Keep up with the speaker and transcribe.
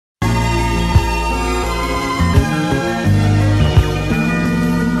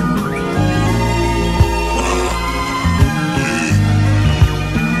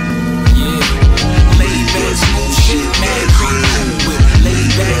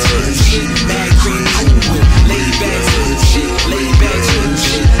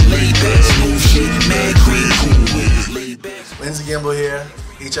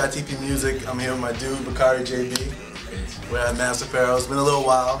HITP Music. I'm here with my dude, Bakari JB. We're at Master Apparel. It's been a little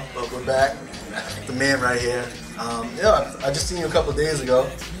while, but we're back. The man right here. Yeah, I just seen you a couple of days ago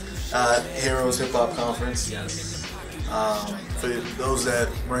at Heroes Hip Hop Conference. Yes. For those that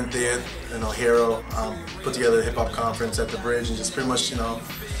weren't there, you know, Hero put together a hip hop conference at the Bridge, and just pretty much, you know,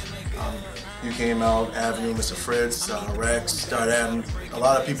 you came out, Avenue, Mr. Fritz, Rex, started having a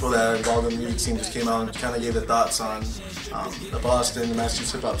lot of people that are involved in the music scene just came out and kind of gave their thoughts on the Boston, the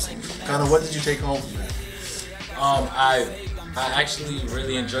Massachusetts hip hop scene. Kind of, what did you take home from that? I actually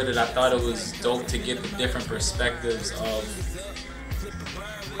really enjoyed it. I thought it was dope to get the different perspectives of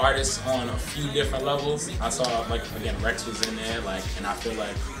artists on a few different levels. I saw, like, again, Rex was in there, like, and I feel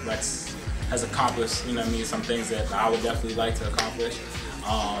like Rex has accomplished, you know what I mean, some things that I would definitely like to accomplish,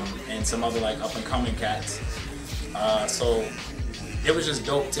 and some other, like, up-and-coming cats. So it was just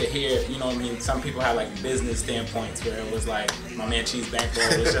dope to hear, you know what I mean, some people had, like, business standpoints where it was like, my man Cheese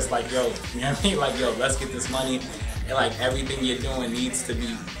Bankroll was just like, yo, you know what I mean, like, yo, let's get this money, and, like, everything you're doing needs to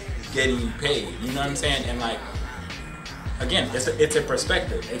be getting you paid, you know what I'm saying, and, like, again, it's a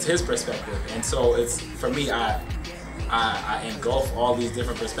perspective. It's his perspective, and so it's, for me, I engulf all these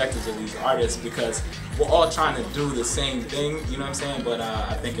different perspectives of these artists because we're all trying to do the same thing. You know what I'm saying? But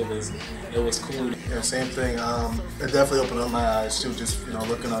I think it was cool. Yeah, same thing. It definitely opened up my eyes too, just, you know,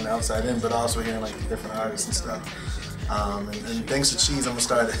 looking on the outside in, but also hearing, like, the different artists and stuff. And thanks to Cheese, I'm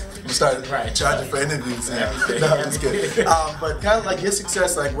gonna start right, charging for interviews. Yeah. No, I'm just kidding. But kind of like your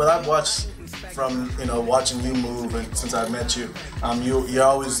success, like what I've watched from, you know, watching you move, and since I've met you, you're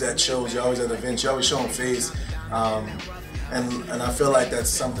always at shows, you're always at events, you're always showing face, and I feel like that's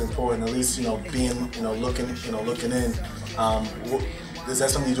something important. At least, you know, being, you know, looking in. Is that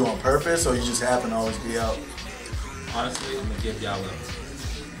something you do on purpose, or you just happen to always be out? Honestly, I'm gonna give y'all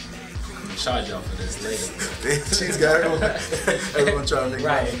I'm gonna charge y'all for this later. She's got everyone trying to make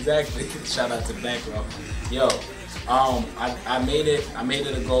right, money. exactly. Shout out to Bankroll. Yo, I made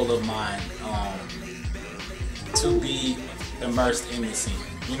it a goal of mine to be immersed in the scene.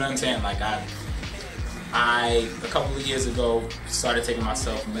 You know what I'm saying? Like, I a couple of years ago started taking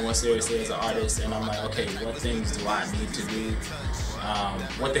myself more seriously as an artist, and I'm like, okay, what things do I need to do?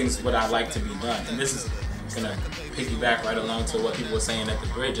 What things would I like to be done? And this is gonna piggyback right along to what people were saying at the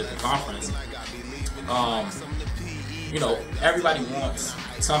Bridge at the conference. You know, everybody wants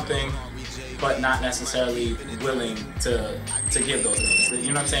something, but not necessarily willing to give those things. You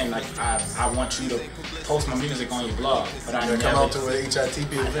know what I'm saying? Like, I want you to post my music on your blog, but I never come out to an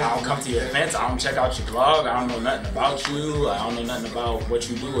HITP event. I don't come to your events. I don't check out your blog. I don't know nothing about you. I don't know nothing about what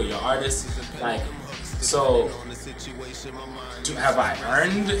you do or your artist. Like, so have I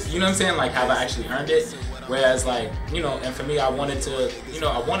earned? You know what I'm saying? Like, have I actually earned it? Whereas, like, you know, and for me, I wanted to, you know,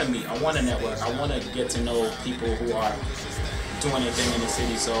 I want to meet, I want to network, I want to get to know people who are doing their thing in the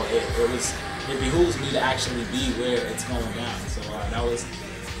city. So it behooves me to actually be where it's going down. So that was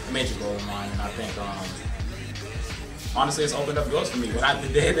a major goal of mine, and I think honestly, it's opened up doors for me. When the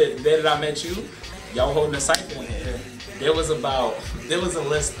day that I met you, y'all holding a cypher in here. There was a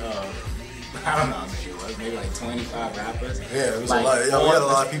list of, I don't know how many it was, maybe like 25 rappers. Yeah, it was like, a lot. Yeah, we had a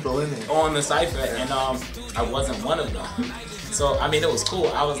lot of people in there on the cypher, and I wasn't one of them. So I mean, it was cool.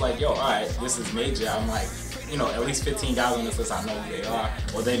 I was like, yo, all right, this is major. I'm like, you know, at least 15 guys on this list, I know who they are,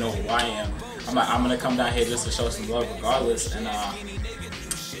 or they know who I am. I'm like, I'm gonna come down here just to show some love regardless. And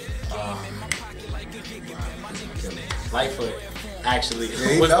Lightfoot actually was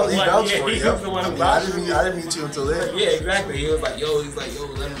the one. Yeah, he was the one who vouched for you. I didn't meet you until then. Yeah, exactly. He was like, yo,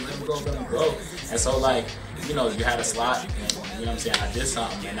 let him go. And so, like, you know, you had a slot, and, you know what I'm saying, I did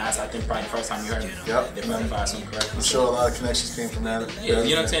something, and that's, I think, probably the first time you heard me. Yep. If I'm correct. I'm sure a lot of connections came from that. Yeah,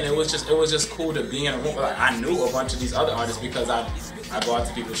 you know what I'm saying? It was just cool to be in a room. Like, I knew a bunch of these other artists because I go out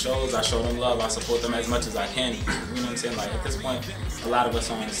to people's shows, I show them love, I support them as much as I can. You know what I'm saying? Like, at this point, a lot of us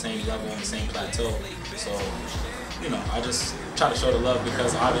are on the same level, on the same plateau. So, you know, I just try to show the love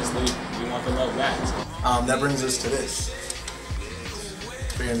because obviously we want the love back. So. That brings us to this.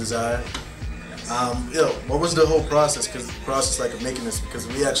 Fear and Desire. What was the whole process? Because the process, like, of making this, because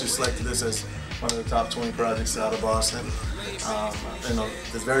we actually selected this as one of the top 20 projects out of Boston. You know,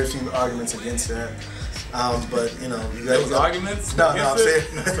 there's very few arguments against that. But, you know, you guys. Those arguments? No, I'm saying.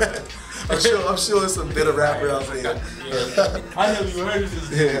 I'm sure there's some bitter rapper out there. Yeah. I never even heard of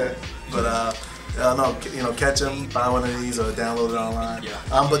this. Yeah, but no, you know, catch them, buy one of these, or download it online.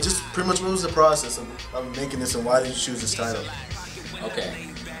 Yeah. But just pretty much, what was the process of making this, and why did you choose this title? Okay.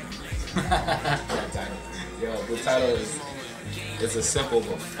 That title. Yo, the title is, it's a simple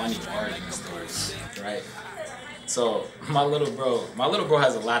but funny origin story, right? So my little bro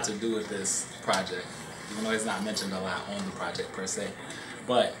has a lot to do with this project, even though he's not mentioned a lot on the project per se.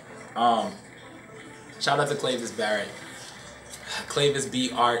 But shout out to Clavis Barrett, Clavis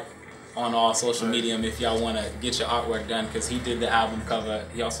B Art on all social media if y'all want to get your artwork done, because he did the album cover.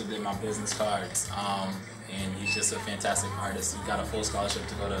 He also did my business cards, and he's just a fantastic artist. He got a full scholarship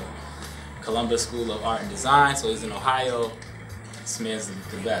to go to Columbus School of Art and Design, so he's in Ohio. This man's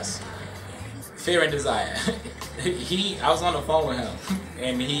the best. Fear and Desire. I was on the phone with him,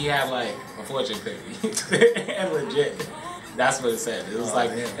 and he had like a fortune cookie, and legit, that's what it said. It was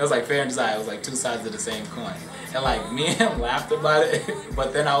like Fear and Desire. It was like two sides of the same coin, and like me and him laughed about it.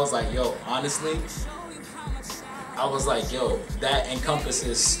 But then I was like, yo, honestly, I was like, yo, that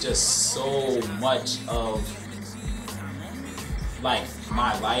encompasses just so much of like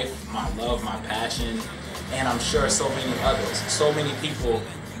my life, my love, my passion, and I'm sure so many others. So many people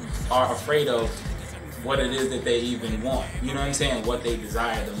are afraid of what it is that they even want. You know what I'm saying? What they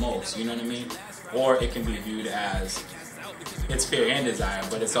desire the most. You know what I mean? Or it can be viewed as it's fear and desire,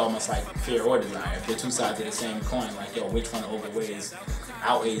 but it's almost like fear or desire. If they're two sides of the same coin, like, yo, which one outweighs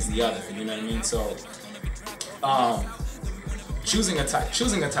the other? You know what I mean? So, choosing a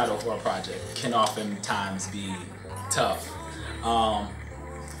title for a project can oftentimes be tough.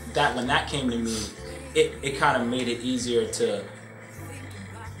 When that came to me, it kind of made it easier to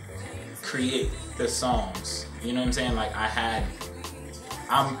create the songs. You know what I'm saying? Like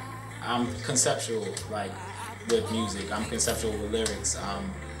I'm conceptual, like, with music. I'm conceptual with lyrics.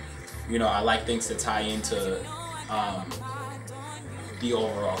 You know, I like things to tie into the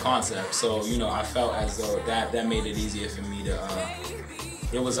overall concept. So, you know, I felt as though that made it easier for me to,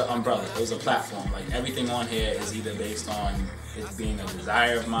 it was an umbrella, it was a platform. Like, everything on here is either based on it being a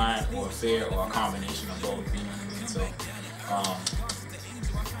desire of mine or a fear or a combination of both, you know what I mean? So,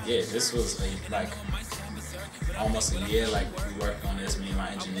 yeah, this was almost a year, like, we worked on this, me and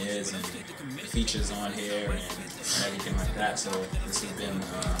my engineers, and features on here and everything like that. So this has been,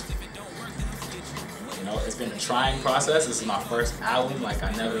 you know, it's been a trying process. This is my first album. Like,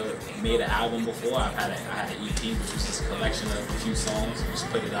 I never made an album before. I had an EP, which was just a collection of a few songs, just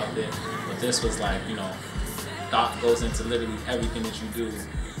put it out there. But this was like, you know, thought goes into literally everything that you do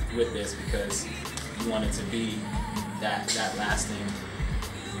with this, because you want it to be that lasting,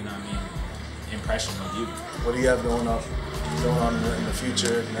 you know what I mean, impression of you. What do you have going on in the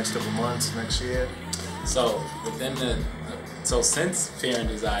future, next couple months, next year? So since Fear and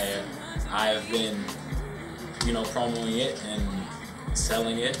Desire, I have been, you know, promoting it and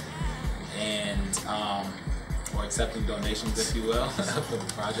selling it, and or accepting donations, if you will, for the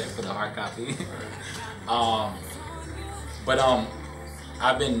project, for the hard copy. But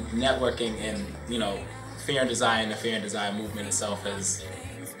I've been networking, and, you know, Fear and Desire and the Fear and Desire movement itself has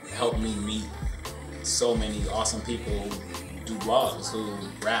helped me meet so many awesome people who do blogs, who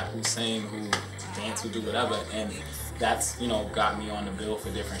rap, who sing, who dance, who do whatever, and that's, you know, got me on the bill for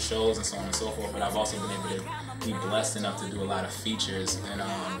different shows and so on and so forth. But I've also been able to be blessed enough to do a lot of features, and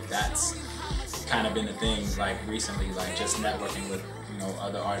that's kind of been the thing, like, recently, like, just networking with, you know,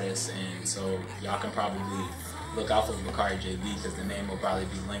 other artists. And so y'all can probably look out for Bakari JB, because the name will probably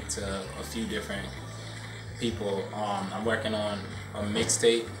be linked to a few different people. I'm working on a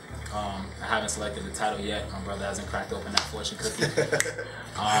mixtape. I haven't selected the title yet. My brother hasn't cracked open that fortune cookie.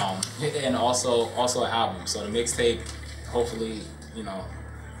 And also an album. So the mixtape, hopefully, you know,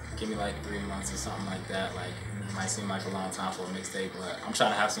 give me like 3 months or something like that. Like, it might seem like a long time for a mixtape, but I'm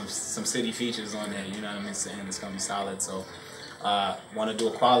trying to have some city features on there. You know what I mean? And it's gonna be solid. So want to do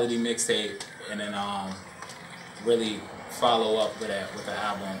a quality mixtape, and then really follow up with an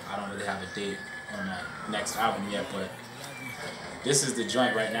album. I don't really have a date on that next album yet, but this is the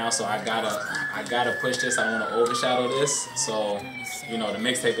joint right now, so I gotta push this. I don't want to overshadow this, so, you know, the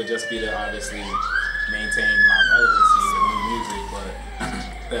mixtape would just be to obviously maintain my relevancy with new music,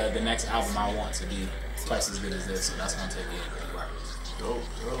 but the next album I want to be twice as good as this, so that's gonna take a little bit of work. Dope.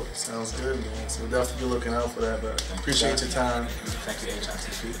 Sounds good, man. So we'll definitely be looking out for that, but appreciate your time. Thank you,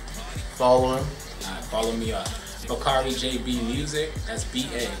 HITP. Follow him. Follow me up. Bakari JB Music, that's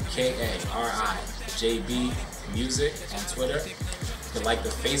Bakari JB Music on Twitter. You can like the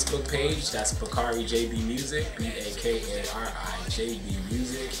Facebook page, that's Bakari JB Music, Bakari JB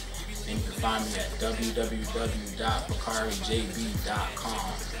Music. And you can find me at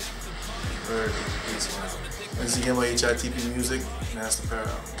www.bakarijb.com. Peace out. Lindsey, HITP Music, Master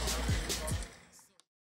Apparel.